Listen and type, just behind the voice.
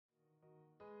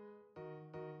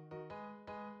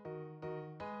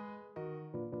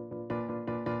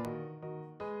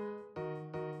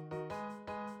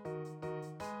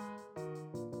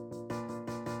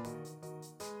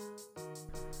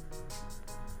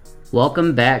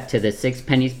Welcome back to the Six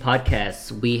Pennies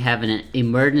podcast. We have an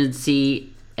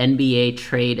emergency NBA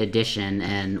trade edition,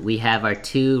 and we have our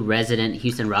two resident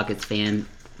Houston Rockets fan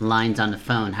lines on the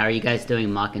phone. How are you guys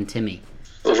doing, Mock and Timmy?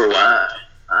 Overwhelmed.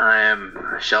 I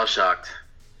am shell-shocked.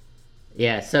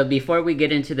 Yeah, so before we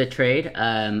get into the trade,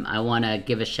 I want to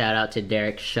give a shout out to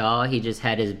Derek Shaw. He just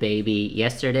had his baby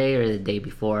yesterday or the day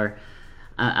before.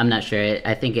 I'm not sure.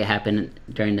 I think it happened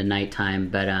during the nighttime,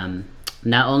 but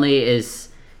not only is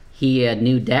he a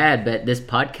new dad, but this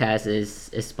podcast is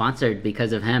sponsored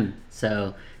because of him.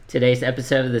 So today's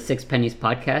episode of the Six Pennies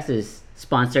podcast is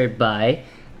sponsored by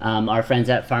our friends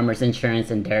at Farmers Insurance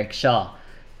and Derek Shaw.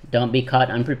 Don't be caught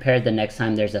unprepared the next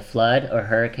time there's a flood or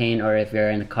hurricane, or if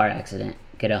you're in a car accident.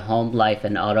 Get a home, life,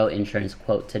 and auto insurance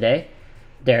quote today.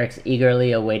 Derek's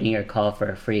eagerly awaiting your call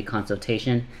for a free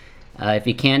consultation. If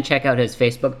you can, check out his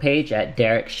Facebook page at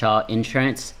Derek Shaw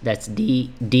Insurance. That's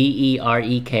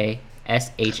DEREKSHAW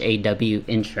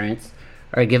Insurance.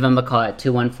 Or give him a call at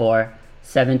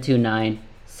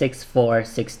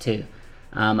 214-729-6462.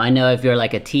 I know if you're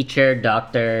like a teacher,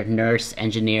 doctor, nurse,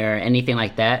 engineer, anything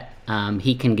like that,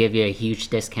 he can give you a huge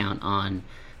discount on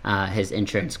his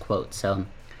insurance quote. So,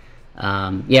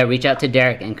 reach out to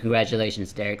Derek, and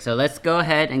congratulations, Derek. So let's go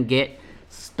ahead and get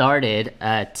started.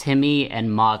 Timmy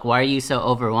and Mock, why are you so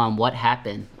overwhelmed? What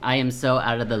happened? I am so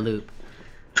out of the loop.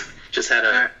 Just had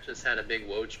a big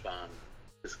Woj bomb.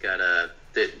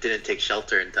 Didn't take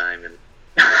shelter in time and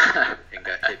got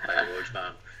hit by a Woj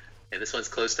bomb. And this one's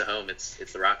close to home. It's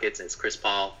the Rockets and it's Chris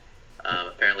Paul.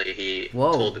 Apparently he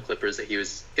told the Clippers that he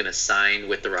was going to sign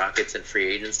with the Rockets in free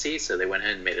agency, so they went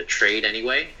ahead and made a trade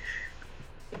anyway.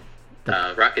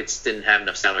 Rockets didn't have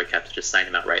enough salary cap to just sign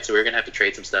him outright, so we were going to have to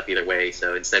trade some stuff either way.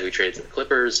 So instead we traded to the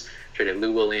Clippers, traded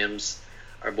Lou Williams,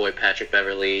 our boy Patrick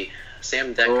Beverley,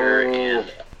 Sam Decker,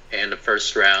 and a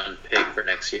first-round pick for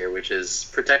next year, which is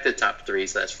protected top 3,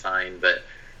 so that's fine. But,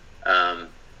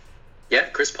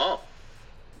 Chris Paul.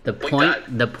 The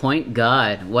point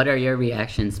God. What are your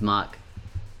reactions, Mock?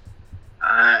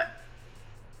 I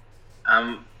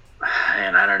don't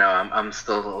know. I'm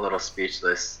still a little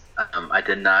speechless. I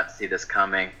did not see this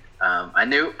coming. I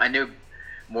knew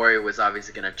Morey was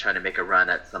obviously going to try to make a run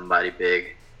at somebody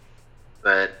big,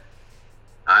 but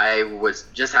I was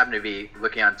just happened to be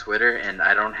looking on Twitter, and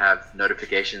I don't have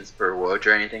notifications for Woj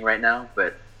or anything right now,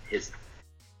 but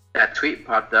that tweet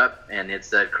popped up, and it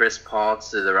said Chris Paul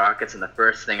to the Rockets, and the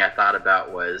first thing I thought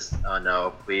about was, oh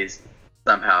no, please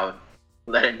somehow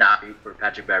let it not be for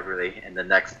Patrick Beverley. And the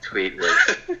next tweet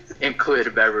was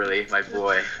included Beverley, my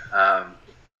boy.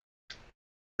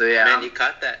 Man, you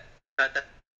caught that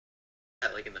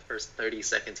like in the first 30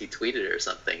 seconds he tweeted it or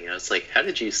something. It's like, how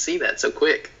did you see that so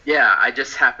quick? Yeah, I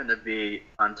just happened to be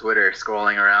on Twitter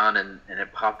scrolling around, and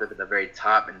it popped up at the very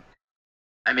top. And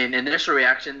I mean, initial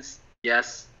reactions,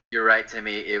 yes, you're right,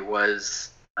 Timmy. It was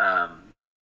a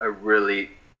really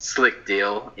slick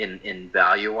deal in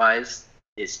value-wise.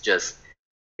 It's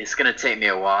going to take me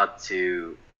a while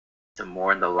to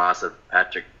mourn the loss of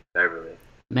Patrick Beverley.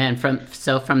 Man, from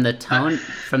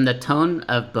the tone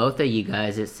of both of you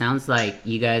guys, it sounds like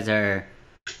you guys are,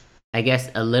 I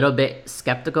guess, a little bit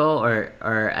skeptical,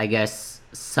 or I guess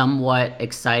somewhat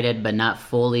excited but not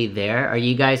fully there. Are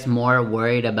you guys more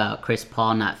worried about Chris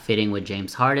Paul not fitting with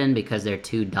James Harden because they're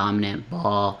two dominant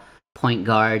ball point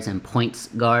guards and points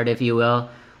guard, if you will?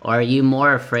 Or are you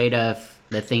more afraid of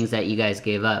the things that you guys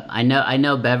gave up? I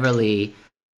know Beverley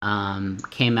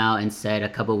came out and said a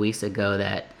couple weeks ago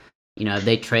that, if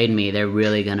they trade me, they're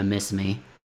really gonna miss me.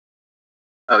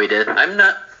 Oh, he did? I'm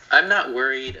not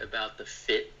worried about the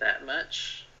fit that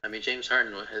much. I mean, James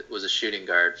Harden was a shooting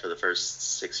guard for the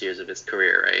first 6 years of his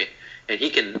career, right? And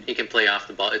he can play off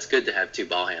the ball. It's good to have two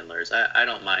ball handlers. I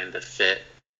don't mind the fit.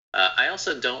 I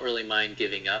also don't really mind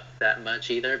giving up that much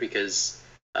either, because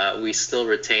we still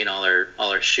retain all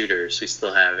our shooters. We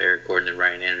still have Eric Gordon and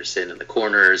Ryan Anderson in the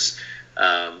corners.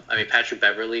 Patrick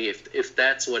Beverley, if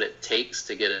that's what it takes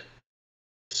to get a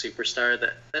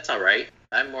superstar, that's all right.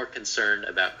 I'm more concerned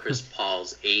about Chris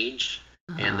Paul's age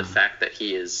and the fact that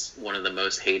he is one of the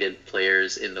most hated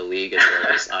players in the league, as well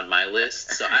as on my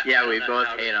list. So we both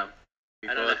hate him.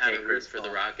 I don't know how to root for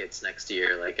the Rockets next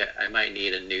year. Like, I might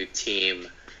need a new team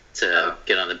to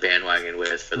get on the bandwagon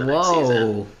with for the next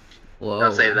season. Whoa!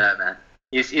 Don't say that, man.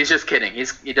 He's just kidding.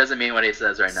 He doesn't mean what he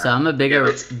says right now. So I'm a bigger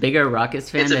Rockets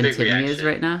fan than Timmy is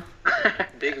right now.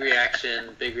 Big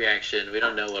reaction. We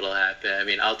don't know what'll happen. I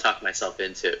mean, I'll talk myself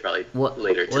into it probably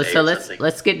later today. So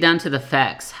let's get down to the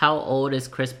facts. How old is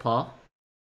Chris Paul?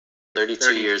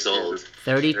 32 years old.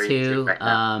 32.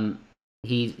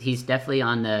 He's definitely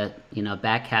on the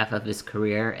back half of his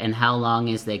career. And how long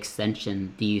is the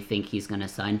extension do you think he's going to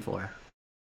sign for?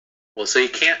 Well, so he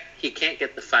can't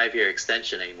get the 5-year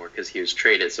extension anymore because he was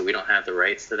traded, so we don't have the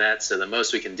rights to that. So the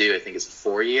most we can do, I think, is a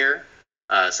 4-year.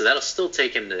 So that'll still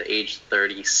take him to age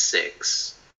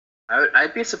 36.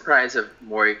 I'd be surprised if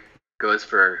Morey goes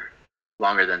for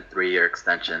longer than 3-year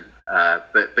extension.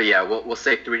 But yeah, we'll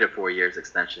say 3 to 4 years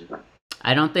extension.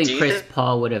 I don't think Chris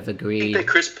Paul would have agreed. You think that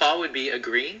Chris Paul would be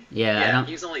agreeing? Yeah,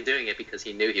 he's only doing it because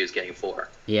he knew he was getting 4.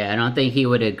 Yeah, I don't think he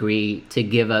would agree to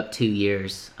give up 2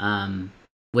 years.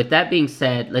 With that being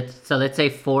said, let's say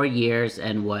 4 years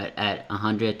and what at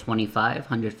 125,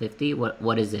 150?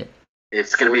 What is it?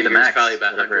 It's going to be the max. Probably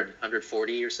about 100,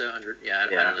 140 or so. 100. I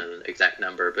don't know the exact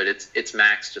number, but it's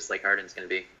max, just like Harden's going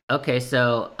to be. Okay,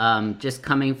 so just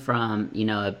coming from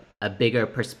a bigger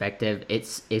perspective,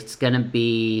 it's going to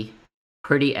be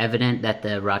pretty evident that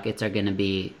the Rockets are going to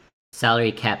be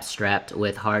salary cap strapped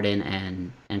with Harden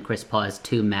and Chris Paul as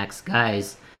 2 max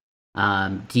guys.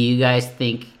 Do you guys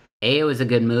think A, it was a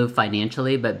good move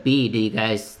financially, but B, do you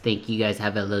guys think you guys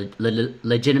have a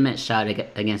legitimate shot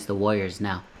against the Warriors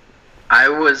now? I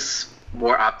was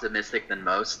more optimistic than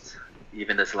most,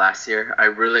 even this last year. I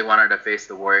really wanted to face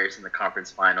the Warriors in the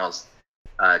conference finals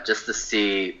just to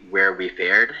see where we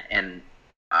fared. And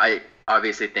I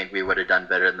obviously think we would have done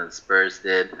better than the Spurs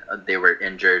did. They were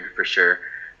injured for sure.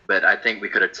 But I think we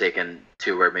could have taken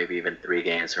 2 or maybe even 3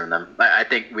 games from them. I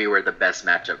think we were the best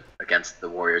matchup against the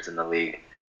Warriors in the league.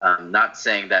 Not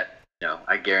saying that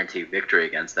I guarantee victory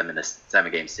against them in this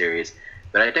 7-game series,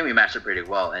 but I think we matched up pretty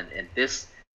well. And this,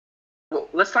 well,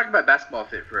 let's talk about basketball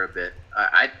fit for a bit.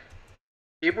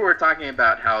 People were talking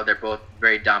about how they're both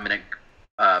very dominant,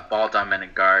 ball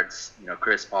dominant guards.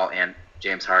 Chris Paul and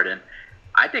James Harden.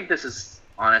 I think this is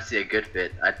honestly a good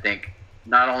fit. I think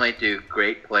not only do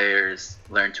great players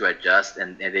learn to adjust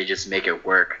and they just make it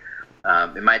work.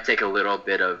 It might take a little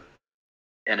bit of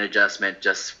an adjustment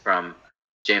just from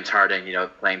James Harden,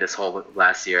 playing this whole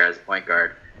last year as a point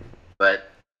guard.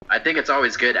 But I think it's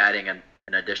always good adding an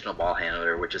additional ball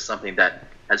handler, which is something that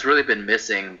has really been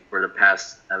missing for the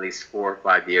past at least 4 or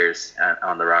 5 years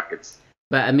on the Rockets.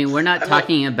 But I mean, we're not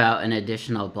talking about an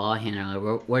additional ball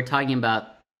handler. We're talking about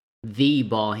the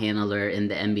ball handler in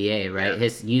the NBA, right? Yeah.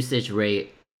 His usage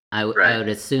rate, I would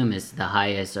assume, is the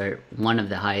highest or one of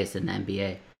the highest in the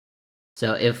NBA.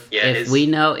 So if we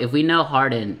know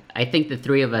Harden, I think the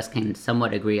 3 of us can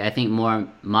somewhat agree. I think more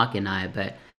Mock and I,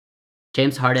 but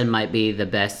James Harden might be the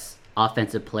best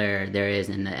offensive player there is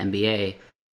in the NBA.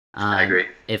 I agree.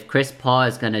 If Chris Paul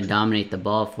is going to dominate the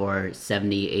ball for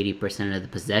 70-80% of the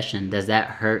possession, does that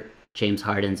hurt James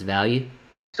Harden's value?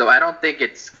 So I don't think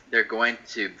they're going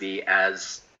to be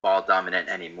as ball dominant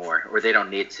anymore, or they don't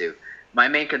need to. My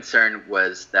main concern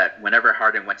was that whenever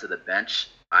Harden went to the bench,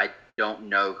 I don't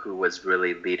know who was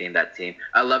really leading that team.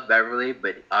 I love Beverly,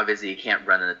 but obviously you can't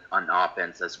run it on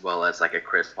offense as well as like a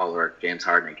Chris Paul or James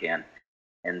Harden can.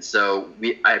 And so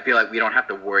I feel like we don't have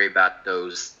to worry about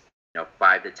those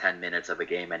 5 to 10 minutes of a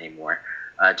game anymore.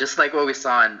 Just like what we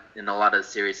saw in a lot of the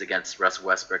series against Russell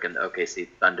Westbrook and the OKC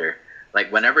Thunder. Like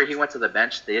whenever he went to the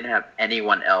bench, they didn't have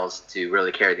anyone else to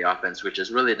really carry the offense, which is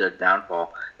really their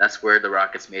downfall. That's where the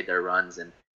Rockets made their runs,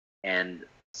 and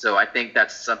so I think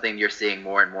that's something you're seeing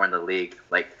more and more in the league.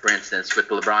 Like for instance, with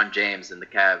LeBron James and the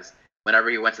Cavs, whenever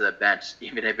he went to the bench,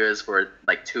 even if it was for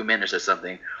like 2 minutes or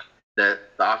something, the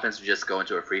offense would just go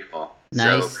into a free fall.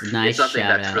 Nice it's something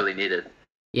that's really needed.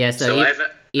 Yeah. So I've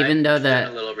done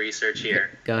a little research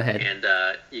here. Go ahead. And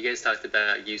you guys talked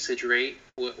about usage rate.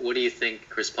 What do you think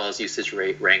Chris Paul's usage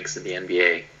rate ranks in the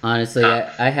NBA? Honestly,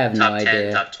 I have no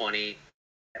idea. Top 20?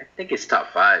 I think it's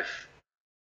top 5.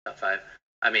 Top 5?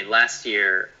 I mean, last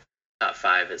year, top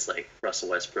 5 is like Russell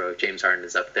Westbrook. James Harden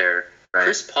is up there. Right.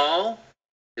 Chris Paul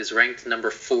is ranked number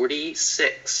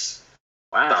 46.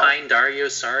 Wow. Behind Dario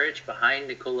Saric, behind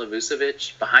Nikola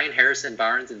Vucevic, behind Harrison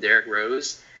Barnes and Derrick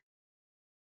Rose.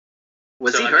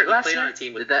 Was he hurt last year? He played on a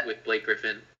team with Blake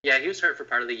Griffin. Yeah, he was hurt for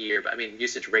part of the year, but I mean,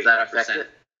 usage rate, not percentage,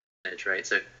 right?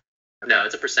 So, no,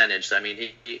 it's a percentage. So, I mean,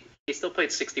 he still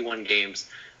played 61 games.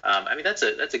 I mean, that's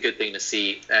a good thing to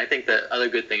see. And I think the other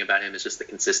good thing about him is just the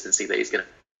consistency that he's going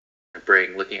to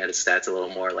bring. Looking at his stats a little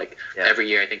more, like every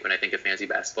year, I think when I think of fantasy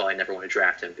basketball, I never want to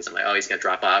draft him because I'm like, oh, he's going to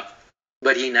drop off.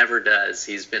 But he never does.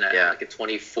 He's been at like a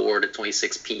 24 to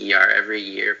 26 PER every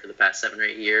year for the past 7 or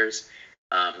 8 years.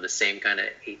 The same kind of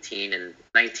 18 and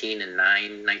 19 and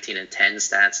 9, 19 and 10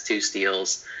 stats, 2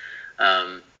 steals.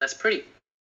 That's pretty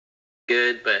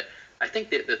good. But I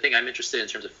think the thing I'm interested in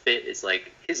terms of fit is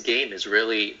like his game is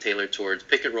really tailored towards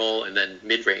pick and roll and then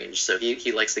mid range. So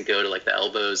he likes to go to like the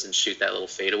elbows and shoot that little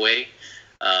fadeaway.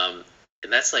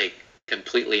 and that's like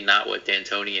completely not what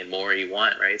D'Antoni and Morey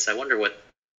want, right? So I wonder what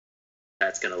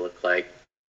that's going to look like.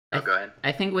 Go ahead.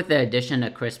 I think with the addition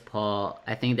of Chris Paul,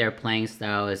 I think their playing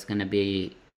style is going to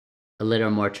be a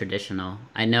little more traditional.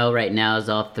 I know right now it's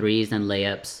all threes and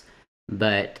layups,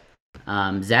 but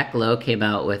Zach Lowe came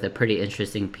out with a pretty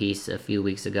interesting piece a few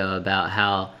weeks ago about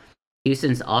how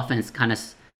Houston's offense kind of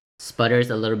sputters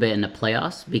a little bit in the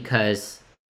playoffs because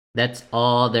that's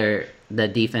all the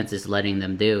defense is letting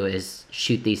them do is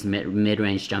shoot these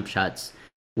mid-range jump shots.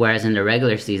 Whereas in the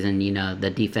regular season, the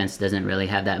defense doesn't really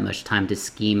have that much time to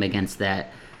scheme against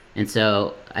that. And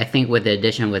so I think with the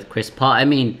addition with Chris Paul, I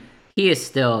mean, he is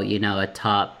still, a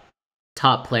top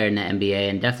player in the NBA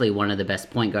and definitely one of the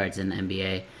best point guards in the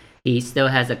NBA. He still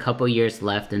has a couple years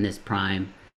left in his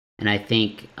prime. And I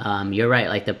think you're right,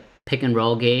 like the pick and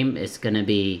roll game is going to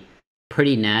be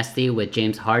pretty nasty with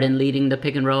James Harden leading the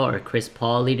pick and roll or Chris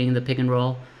Paul leading the pick and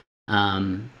roll.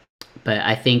 But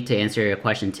I think to answer your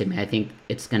question, Timmy, I think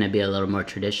it's going to be a little more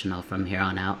traditional from here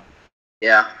on out.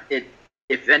 Yeah,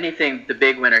 if anything, the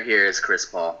big winner here is Chris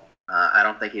Paul. I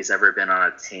don't think he's ever been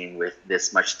on a team with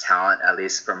this much talent, at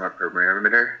least from a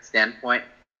perimeter standpoint.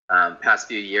 Past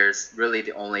few years, really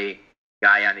the only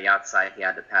guy on the outside he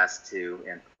had to pass to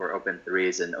and for open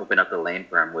threes and open up the lane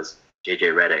for him was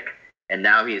JJ Redick. And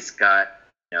now he's got,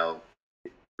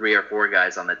 3 or 4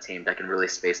 guys on the team that can really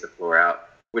space the floor out,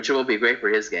 which will be great for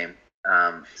his game.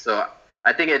 So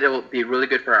I think it will be really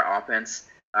good for our offense.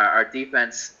 Our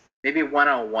defense, maybe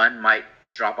one-on-one might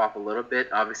drop off a little bit.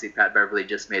 Obviously, Pat Beverly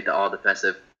just made the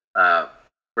all-defensive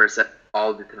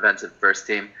first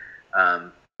team.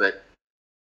 But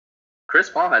Chris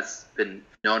Paul has been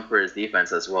known for his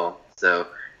defense as well. So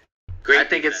I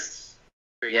think defense.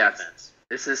 Great defense.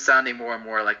 This is sounding more and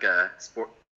more like a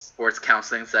sports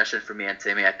counseling session for me and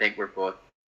Timmy. I think we're both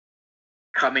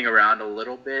coming around a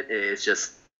little bit. It's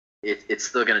just it's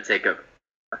still going to take a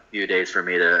few days for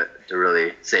me to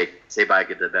really say bye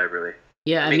to Beverly.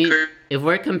 Yeah, I mean, if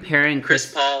we're comparing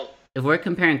Chris Paul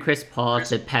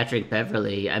to Patrick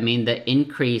Beverly, I mean, the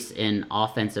increase in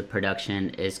offensive production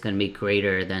is going to be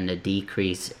greater than the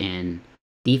decrease in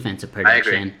defensive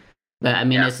production. I agree. But I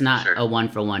mean, it's not a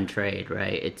 1-for-1 trade,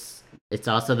 right? It's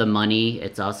also the money.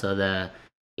 It's also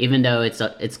even though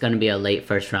it's going to be a late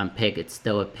first round pick, it's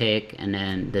still a pick. And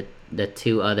then the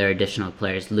 2 other additional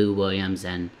players, Lou Williams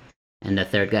and the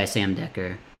third guy, Sam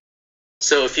Dekker.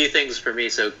 So a few things for me.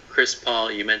 So Chris Paul,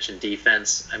 you mentioned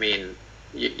defense. I mean,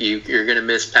 you're going to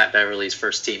miss Pat Beverly's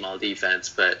first team all defense,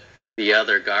 but the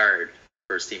other guard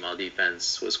first team all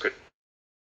defense was Chris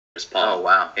Paul. Oh,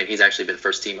 wow. And he's actually been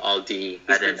first team all D.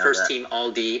 He's been first team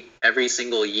all D every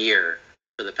single year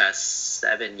for the past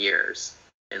 7 years,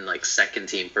 and like second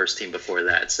team, first team before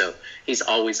that. So he's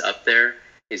always up there.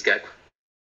 He's got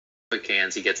quick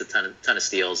hands. He gets a ton of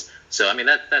steals. So I mean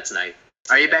that's nice.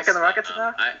 Are you back in the Rockets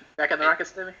now? Back in the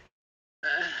Rockets, Timmy?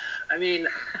 I mean,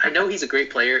 I know he's a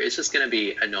great player. It's just going to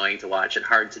be annoying to watch and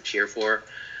hard to cheer for.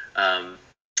 I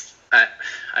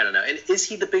don't know. And is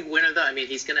he the big winner, though? I mean,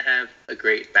 he's going to have a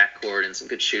great backcourt and some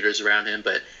good shooters around him,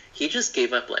 but he just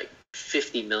gave up like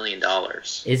 $50 million.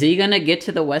 Is he going to get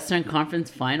to the Western Conference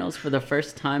Finals for the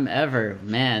first time ever?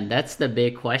 Man, that's the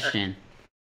big question.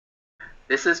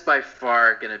 This is by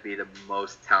far going to be the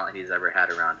most talent he's ever had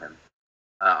around him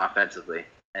offensively.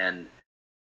 And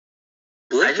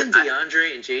Blake and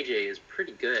DeAndre and JJ is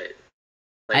pretty good.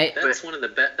 That was one of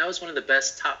the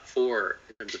best top 4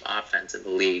 in terms of offense in the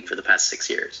league for the past 6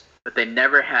 years. But they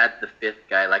never had the 5th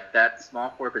guy. Like that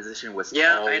small forward position was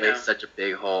always such a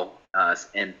big hole.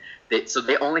 And they still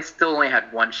only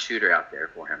had one shooter out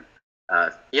there for him.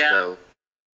 So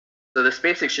the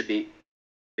spacing should be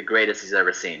the greatest he's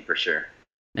ever seen for sure.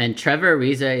 And Trevor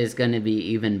Ariza is going to be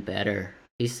even better.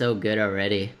 He's so good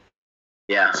already.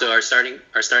 Yeah. So our starting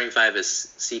 5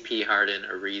 is CP, Harden,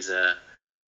 Ariza,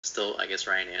 still I guess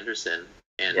Ryan Anderson,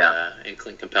 and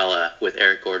Clint Capella with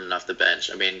Eric Gordon off the bench.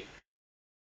 I mean,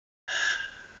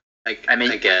 I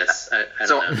guess I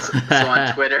don't know. So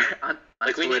on Twitter,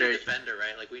 we Twitter, need a defender,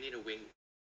 right? Like we need a wing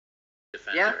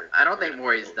defender. Yeah, I don't think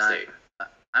Morey's done.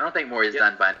 I don't think Morey's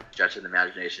done by stretch of the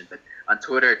imagination. But on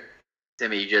Twitter,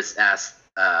 Timmy, you just asked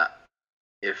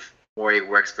if Morey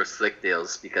works for Slick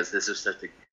Deals because this is such a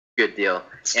good deal.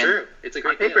 It's true. It's a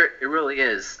great deal. On paper, it really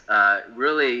is.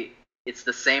 Really, it's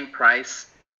the same price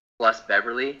plus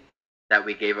Beverly that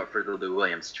we gave up for the Lou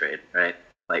Williams trade, right?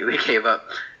 Like we gave up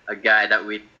a guy that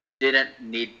we didn't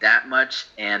need that much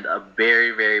and a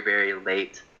very, very, very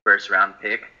late first round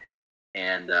pick,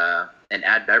 and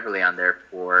add Beverly on there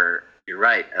for, you're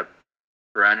right, a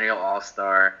perennial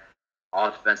all-star,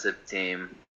 all-defensive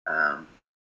team.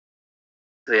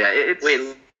 So yeah, it's...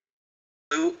 Wait,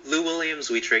 Lou Williams,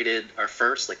 we traded our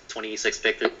first, like 26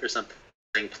 pick or something,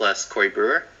 plus Corey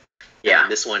Brewer. Yeah.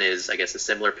 And this one is, I guess, a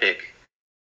similar pick,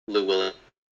 Lou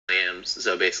Williams.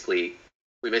 So we're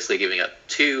basically giving up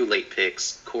 2 late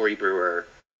picks, Corey Brewer,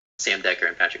 Sam Decker,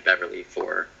 and Patrick Beverly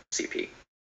for CP.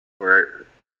 For,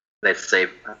 let's say,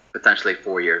 potentially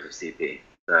 4 years of CP.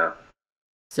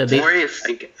 So Corey is,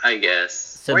 I guess.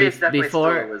 So Corey is definitely still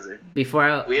a wizard.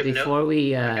 Before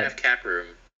we have cap room.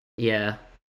 Yeah.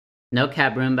 No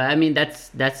cap room, but I mean that's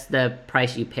the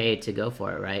price you pay to go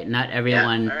for it, right? Not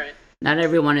everyone Yeah, all right. Not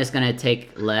everyone is gonna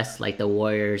take less like the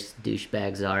Warriors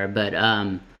douchebags are, but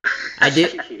I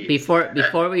did before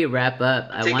we wrap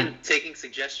up, taking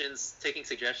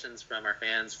suggestions from our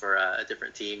fans for a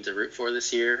different team to root for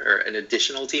this year, or an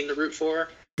additional team to root for.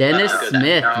 Dennis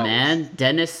Smith, man.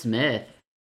 Dennis Smith.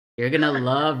 You're gonna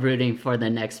love rooting for the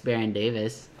next Baron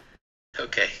Davis.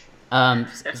 Okay.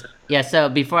 Yeah, so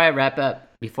before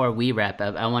we wrap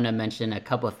up, I want to mention a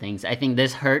couple of things. I think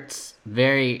this hurts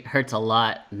a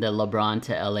lot, the LeBron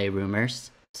to LA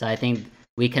rumors. So I think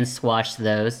we can squash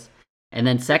those. And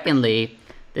then secondly,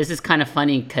 this is kind of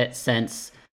funny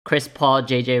since Chris Paul,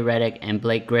 JJ Redick, and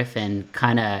Blake Griffin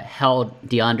kind of held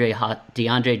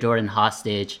DeAndre Jordan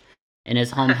hostage in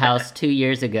his home house 2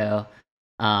 years ago,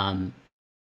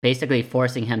 basically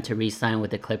forcing him to re-sign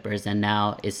with the Clippers. And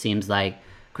now it seems like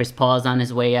Chris Paul is on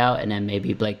his way out, and then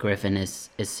maybe Blake Griffin is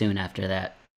soon after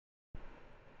that.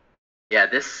 Yeah,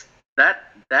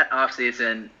 that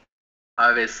offseason,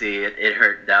 obviously it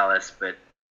hurt Dallas, but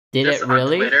did it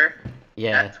really? On Twitter,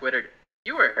 yeah. At Twitter,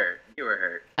 you were hurt.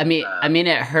 I mean,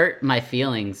 it hurt my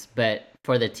feelings, but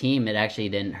for the team, it actually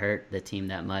didn't hurt the team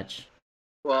that much.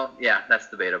 Well, yeah, that's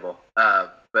debatable.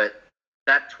 But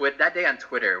that day on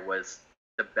Twitter was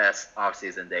the best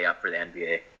offseason day up for the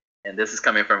NBA. And this is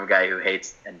coming from a guy who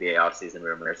hates NBA offseason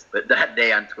rumors. But that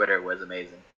day on Twitter was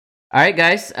amazing. All right,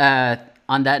 guys.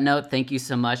 On that note, thank you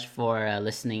so much for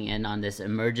listening in on this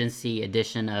emergency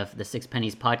edition of the Six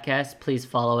Pennies podcast. Please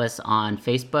follow us on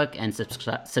Facebook and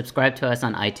subscribe to us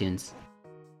on iTunes.